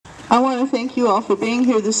I want to thank you all for being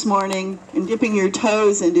here this morning and dipping your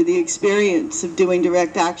toes into the experience of doing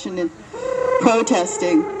direct action and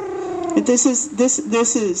protesting. This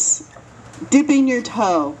is dipping your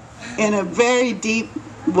toe in a very deep,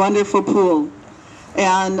 wonderful pool.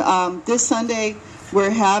 And this Sunday we're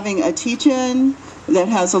having a teach-in that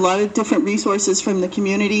has a lot of different resources from the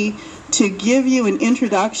community to give you an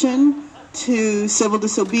introduction to civil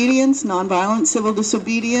disobedience, nonviolent civil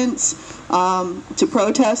disobedience, to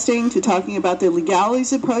protesting, to talking about the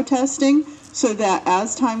legalities of protesting, so that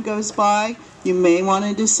as time goes by, you may want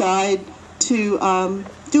to decide to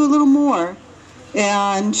do a little more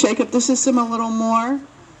and shake up the system a little more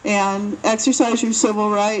and exercise your civil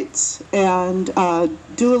rights and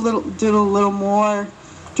do a little more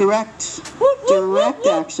direct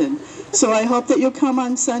action. So I hope that you'll come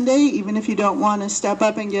on Sunday, even if you don't want to step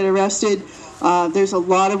up and get arrested. There's a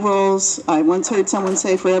lot of roles. I once heard someone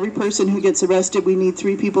say, for every person who gets arrested, we need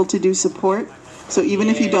 3 people to do support. So even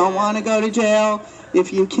if you don't want to go to jail,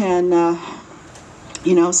 if you can,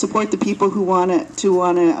 support the people who want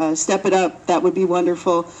to step it up, that would be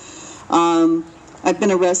wonderful. I've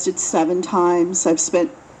been arrested 7 times.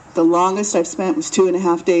 The longest I've spent was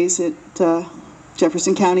 2.5 days at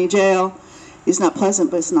Jefferson County Jail. It's not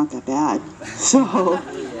pleasant, but it's not that bad. So,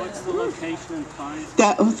 what's the location and time?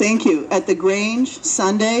 Thank you. At the Grange,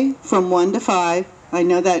 Sunday from 1 to 5. I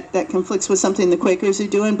know that conflicts with something the Quakers are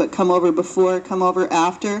doing, but come over before, come over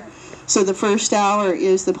after. So the first hour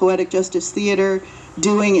is the Poetic Justice Theater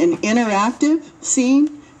doing an interactive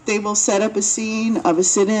scene. They will set up a scene of a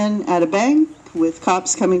sit-in at a bank with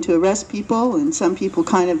cops coming to arrest people and some people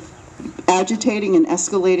kind of agitating and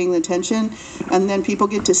escalating the tension, and then people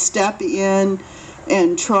get to step in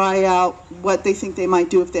and try out what they think they might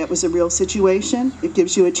do if that was a real situation. It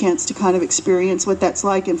gives you a chance to kind of experience what that's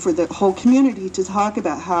like, and for the whole community to talk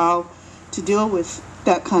about how to deal with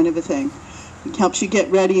that kind of a thing. It helps you get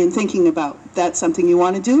ready and thinking about that's something you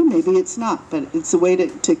want to do, maybe it's not, but it's a way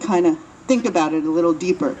to kind of think about it a little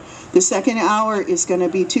deeper. The second hour is going to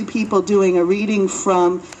be 2 people doing a reading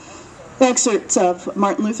from excerpts of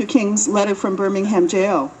Martin Luther King's letter from Birmingham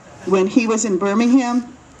jail. When he was in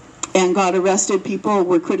Birmingham and got arrested, people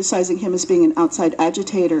were criticizing him as being an outside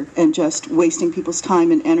agitator and just wasting people's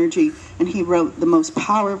time and energy. And he wrote the most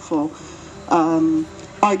powerful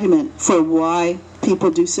argument for why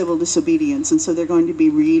people do civil disobedience. And so they're going to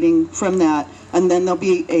be reading from that. And then there'll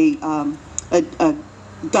be a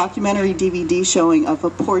documentary DVD showing of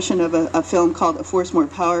a portion of a film called A Force More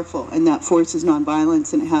Powerful, and that force is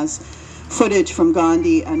nonviolence, and it has footage from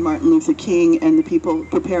Gandhi and Martin Luther King and the people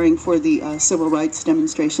preparing for the civil rights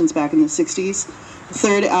demonstrations back in the 60s. The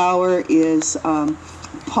third hour is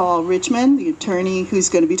Paul Richmond, the attorney, who's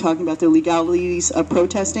going to be talking about the legalities of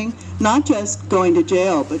protesting, not just going to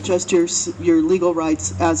jail, but just your legal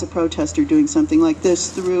rights as a protester doing something like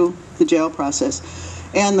this through the jail process.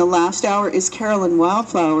 And the last hour is Carolyn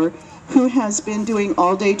Wildflower, who has been doing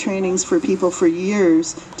all-day trainings for people for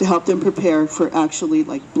years to help them prepare for actually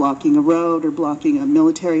like blocking a road or blocking a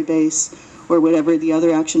military base or whatever the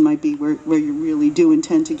other action might be where you really do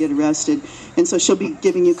intend to get arrested. And so she'll be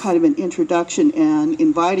giving you kind of an introduction and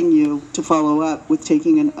inviting you to follow up with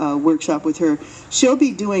taking a workshop with her. She'll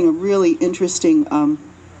be doing a really interesting,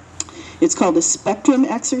 it's called a spectrum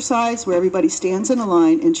exercise, where everybody stands in a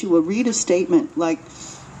line and she will read a statement like,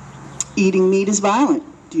 eating meat is violent.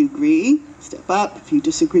 Do you agree? Step up. If you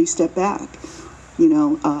disagree, step back.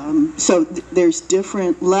 So there's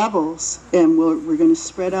different levels, and we're going to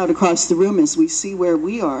spread out across the room as we see where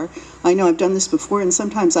we are. I know I've done this before, and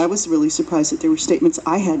sometimes I was really surprised that there were statements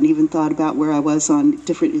I hadn't even thought about where I was on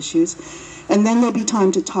different issues. And then there'll be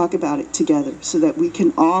time to talk about it together so that we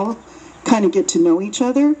can all kind of get to know each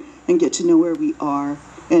other and get to know where we are,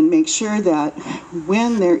 and make sure that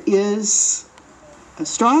when there is a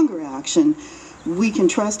stronger action, we can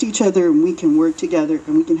trust each other and we can work together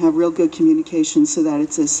and we can have real good communication so that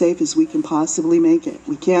it's as safe as we can possibly make it.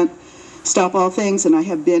 We can't stop all things, and I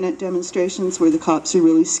have been at demonstrations where the cops are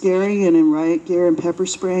really scary and in riot gear and pepper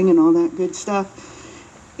spraying and all that good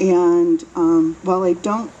stuff. And while I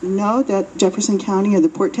don't know that Jefferson County or the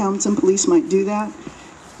Port Townsend police might do that,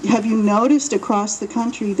 have you noticed across the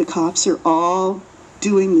country the cops are all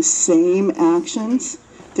doing the same actions?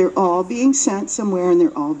 They're all being sent somewhere and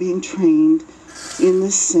they're all being trained in the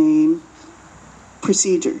same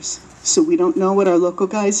procedures. So we don't know what our local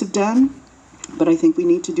guys have done, but I think we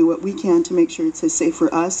need to do what we can to make sure it's as safe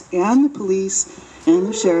for us and the police and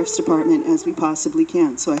the sheriff's department as we possibly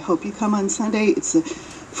can. So I hope you come on Sunday. It's the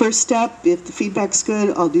first step. If the feedback's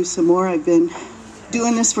good, I'll do some more. I've been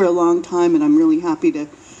doing this for a long time, and I'm really happy to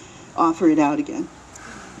offer it out again.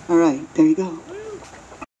 All right, there you go.